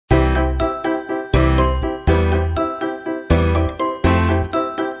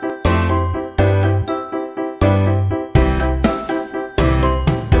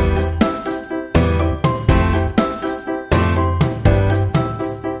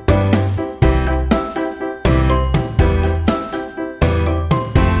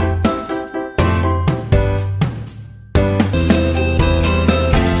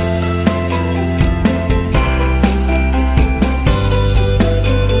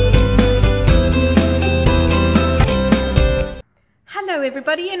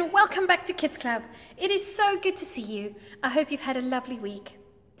everybody, and welcome back to Kids Club. It is so good to see you. I hope you've had a lovely week.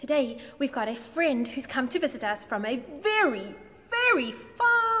 Today, we've got a friend who's come to visit us from a very, very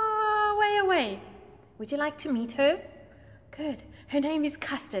far way away. Would you like to meet her? Good. Her name is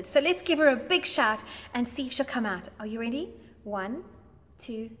Custard. So let's give her a big shout and see if she'll come out. Are you ready? 1,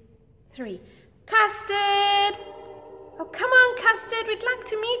 2, 3. Custard! Oh, come on, Custard. We'd like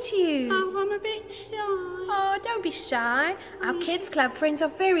to meet you. Oh, I'm a bit shy. Oh, don't be shy. Our Kids Club friends are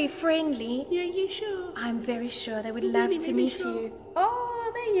very friendly. Yeah, you sure? I'm very sure they would love to meet sure. you.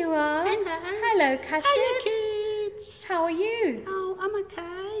 Oh, there you are. Hello. Hello, Custard. Hello, kids. How are you? Oh, I'm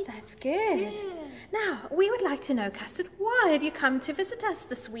okay. That's good. Yeah. Now, we would like to know, Custard, why have you come to visit us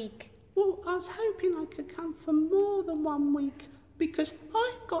this week? Well, I was hoping I could come for more than 1 week because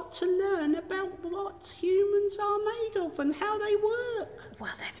I've got to learn about what humans are made of and how they work.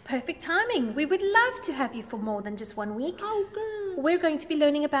 Well, that's perfect timing. We would love to have you for more than just 1 week. Oh, good. We're going to be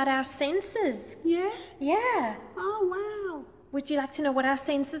learning about our senses. Yeah? Yeah. Oh, wow. Would you like to know what our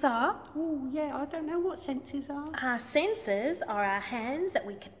senses are? Oh, yeah, I don't know what senses are. Our senses are our hands that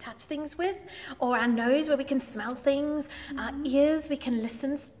we can touch things with, or our nose where we can smell things, our ears we can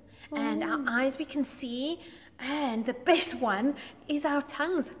listen, and our eyes we can see, and the best one is our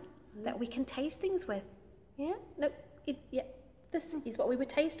tongues that we can taste things with. Yeah? No, this is what we would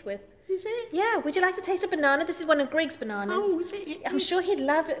taste with. Is it? Yeah, would you like to taste a banana? This is one of Greg's bananas. Oh, is it? I'm sure he'd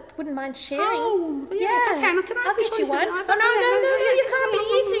love it, wouldn't mind sharing. Oh, yeah, if I can I I'll have get this you one. one? Oh, no, you can't be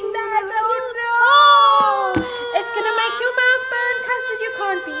eating that. Oh, no. It's going to make your mouth burn, Custard. You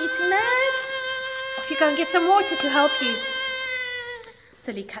can't be eating that. Off you go and get some water to help you.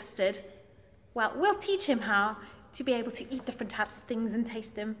 Silly Custard. Well, we'll teach him how to be able to eat different types of things and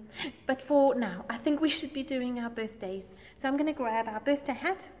taste them. But for now, I think we should be doing our birthdays. So I'm going to grab our birthday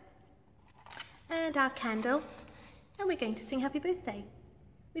hat and our candle, and we're going to sing happy birthday.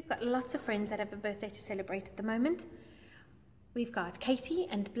 We've got lots of friends that have a birthday to celebrate at the moment. We've got Katie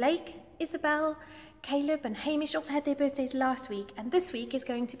and Blake, Isabel, Caleb and Hamish all had their birthdays last week, and this week is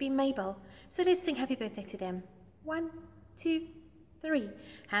going to be Mabel. So let's sing happy birthday to them. 1, 2, 3.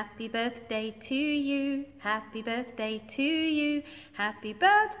 Happy birthday to you, happy birthday to you, happy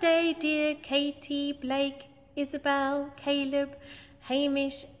birthday dear Katie, Blake, Isabel, Caleb,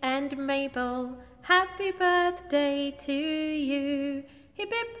 Hamish and Mabel. Happy birthday to you.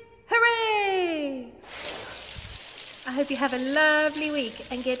 Hip hip hooray! I hope you have a lovely week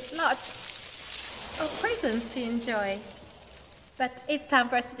and get lots of presents to enjoy. But it's time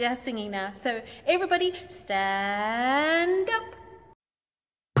for us to do our singing now. So everybody stand up.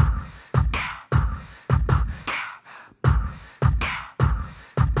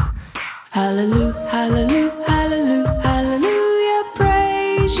 Hallelujah, hallelujah, hallelujah, hallelujah,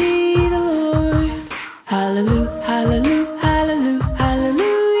 praise ye the Lord. Hallelujah, hallelujah, hallelujah,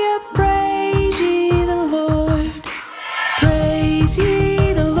 hallelujah, praise ye the Lord. Praise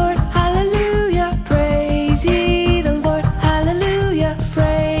ye the Lord, hallelujah, praise ye the Lord, hallelujah,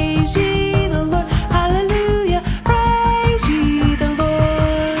 praise ye the Lord, hallelujah, praise ye the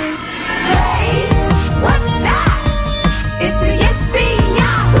Lord. Praise, what's that? It's a yippee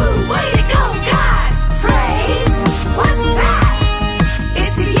yahoo, way to go, God! Praise, what's that?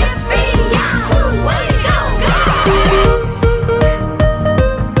 It's a yippee yahoo, way to go, God!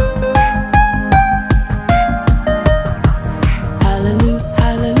 Hallelujah,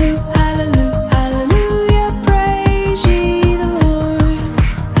 hallelujah, hallelujah, hallelujah, praise ye the Lord.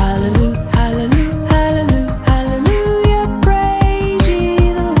 Hallelujah, hallelujah, hallelujah, hallelujah, praise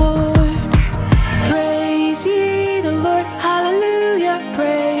ye the Lord. Praise ye the Lord, hallelujah,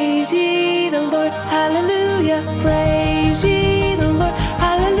 praise ye the Lord, hallelujah, praise ye the Lord,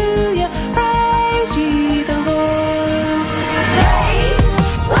 hallelujah, praise ye the Lord. Praise,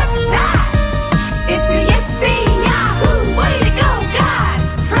 what's that? It's a yippee yahoo, way to go, God!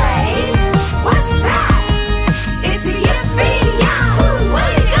 Praise, what's that? It's a yippee yahoo,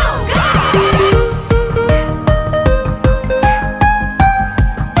 way to go,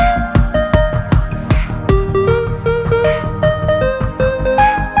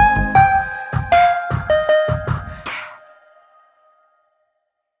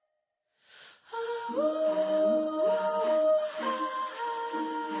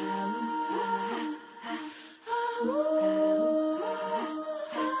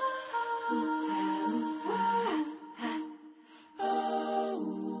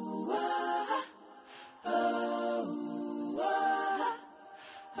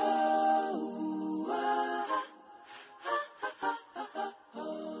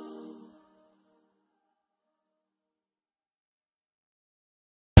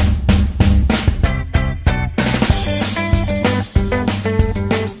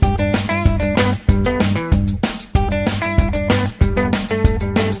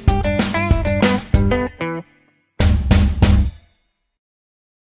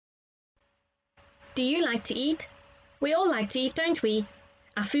 Do you like to eat? We all like to eat, don't we?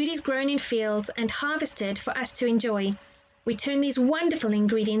 Our food is grown in fields and harvested for us to enjoy. We turn these wonderful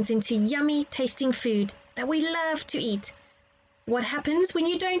ingredients into yummy tasting food that we love to eat. What happens when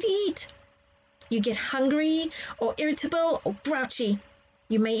you don't eat? You get hungry or irritable or grouchy.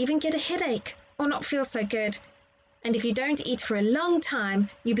 You may even get a headache or not feel so good. And if you don't eat for a long time,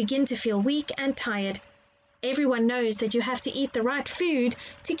 you begin to feel weak and tired. Everyone knows that you have to eat the right food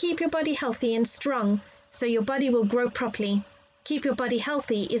to keep your body healthy and strong, so your body will grow properly. Keep your body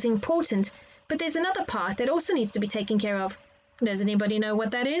healthy is important, but there's another part that also needs to be taken care of. Does anybody know what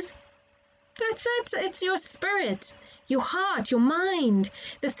that is? That's it. It's your spirit, your heart, your mind,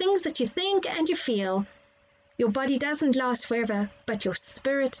 the things that you think and you feel. Your body doesn't last forever, but your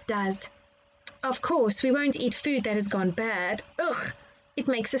spirit does. Of course, we won't eat food that has gone bad. Ugh, it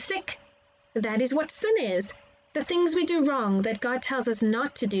makes us sick. That is what sin is. The things we do wrong that God tells us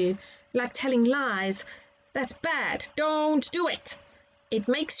not to do, like telling lies. That's bad. Don't do it. It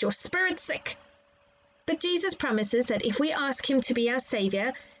makes your spirit sick. But Jesus promises that if we ask him to be our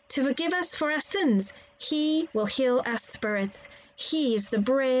Savior, to forgive us for our sins, he will heal our spirits. He is the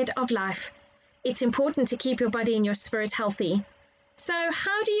bread of life. It's important to keep your body and your spirit healthy. So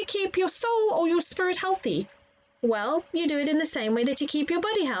how do you keep your soul or your spirit healthy? Well, you do it in the same way that you keep your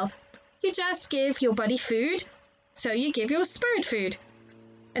body health. You just give your body food, so you give your spirit food.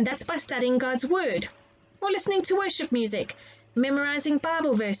 And that's by studying God's Word, or listening to worship music, memorizing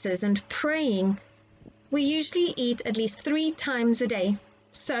Bible verses, and praying. We usually eat at least 3 times a day.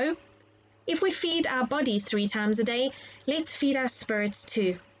 So, if we feed our bodies 3 times a day, let's feed our spirits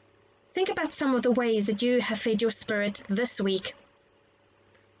too. Think about some of the ways that you have fed your spirit this week.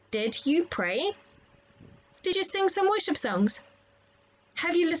 Did you pray? Did you sing some worship songs?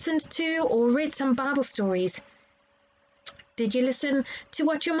 Have you listened to or read some Bible stories? Did you listen to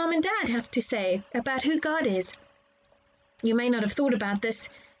what your mom and dad have to say about who God is? You may not have thought about this,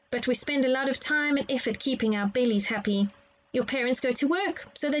 but we spend a lot of time and effort keeping our bellies happy. Your parents go to work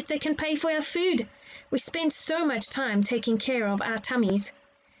so that they can pay for our food. We spend so much time taking care of our tummies,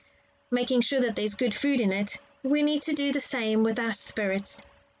 making sure that there's good food in it. We need to do the same with our spirits.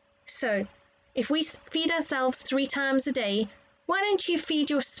 So, if we feed ourselves 3 times a day, why don't you feed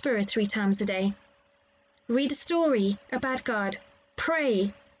your spirit 3 times a day? Read a story about God.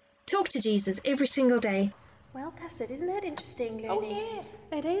 Pray. Talk to Jesus every single day. Well, Custard, isn't that interesting, learning? Oh,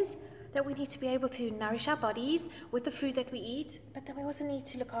 yeah. It is. That we need to be able to nourish our bodies with the food that we eat, but that we also need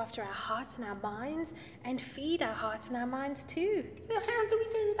to look after our hearts and our minds and feed our hearts and our minds too. So how do we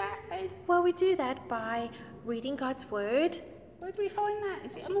do that then? Well, we do that by reading God's Word. Where do we find that?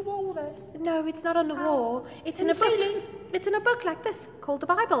 Is it on the wall there? No, it's not on the wall. It's in the a book. ceiling? It's in a book like this called the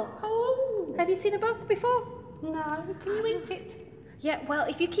Bible. Oh. Have you seen a book before? No. Can you eat it? Yeah, well,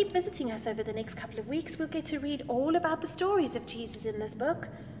 if you keep visiting us over the next couple of weeks, we'll get to read all about the stories of Jesus in this book.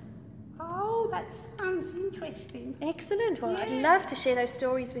 Oh, that sounds interesting. Excellent. Well, Yeah. I'd love to share those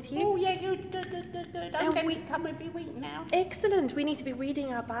stories with you. Oh, yeah, good. I'm And going we- to come every week now. Excellent. We need to be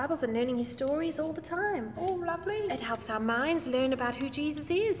reading our Bibles and learning his stories all the time. Oh, lovely. It helps our minds learn about who Jesus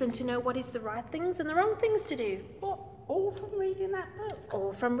is and to know what is the right things and the wrong things to do. What? All from reading that book?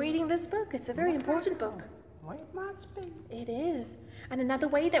 All from reading this book. It's a very important book. Well, it must be. It is. And another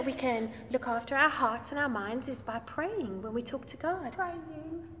way that we can look after our hearts and our minds is by praying when we talk to God.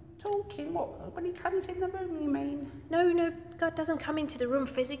 Praying. Talking. What? When he comes in the room, you mean? No, God doesn't come into the room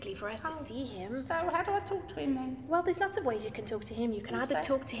physically for us to see him. So how do I talk to him then? Well, there's lots of ways you can talk to him. You can Is either there?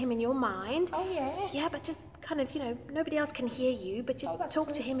 talk to him in your mind. Oh, yeah. Yeah, but just kind of, nobody else can hear you, but you Oh, that's talk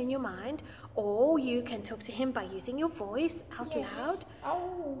to good. him in your mind. Or you can talk to him by using your voice out Yeah. loud.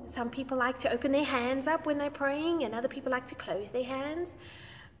 Oh. Some people like to open their hands up when they're praying, and other people like to close their hands.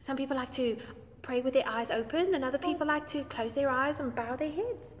 Some people like to pray with their eyes open, and other people like to close their eyes and bow their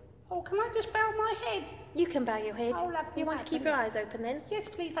heads. Oh, can I just bow my head? You can bow your head. Oh, lovely, You want to keep lovely. your eyes open then? Yes,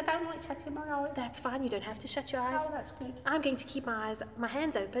 please. I don't like shutting my eyes. That's fine. You don't have to shut your eyes. Oh, that's good. I'm going to keep my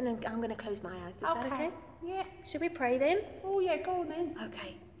hands open, and I'm going to close my eyes. Is that okay? Yeah. Should we pray then? Oh, yeah, go on then.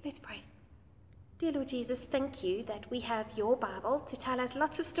 Okay, let's pray. Dear Lord Jesus, thank you that we have your Bible to tell us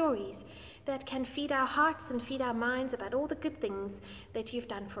lots of stories that can feed our hearts and feed our minds about all the good things that you've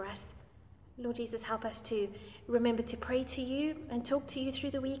done for us. Lord Jesus, help us to remember to pray to you and talk to you through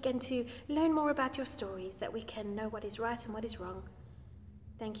the week and to learn more about your stories that we can know what is right and what is wrong.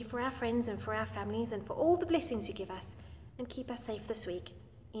 Thank you for our friends and for our families and for all the blessings you give us, and keep us safe this week.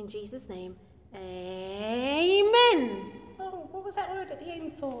 In Jesus' name, amen. Oh, what was that word at the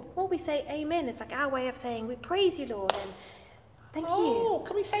end for? Well, we say amen. It's like our way of saying we praise you, Lord, and thank Oh, you.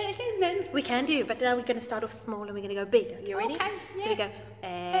 can we say it again then? We can do, but now we're going to start off small and we're going to go big. Are you ready? Okay, So we yeah. go,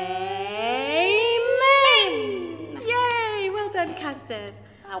 amen. Custard.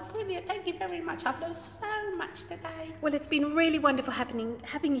 Oh, brilliant. Thank you very much. I've learned so much today. Well, it's been really wonderful having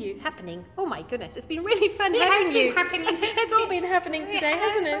you. Oh my goodness, it's been really fun It having has you. been happening. It's all been happening today,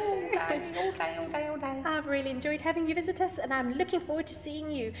 hasn't it? All day. I've really enjoyed having you visit us, and I'm looking forward to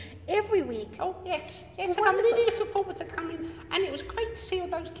seeing you every week. Oh, yes. I'm Wonderful. really looking forward to coming. And it was great to see all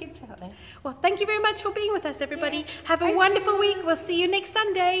those kids out there. Well, thank you very much for being with us, everybody. Yeah, Have a thank wonderful you. week. We'll see you next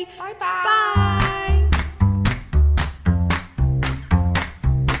Sunday. Bye-bye. Bye.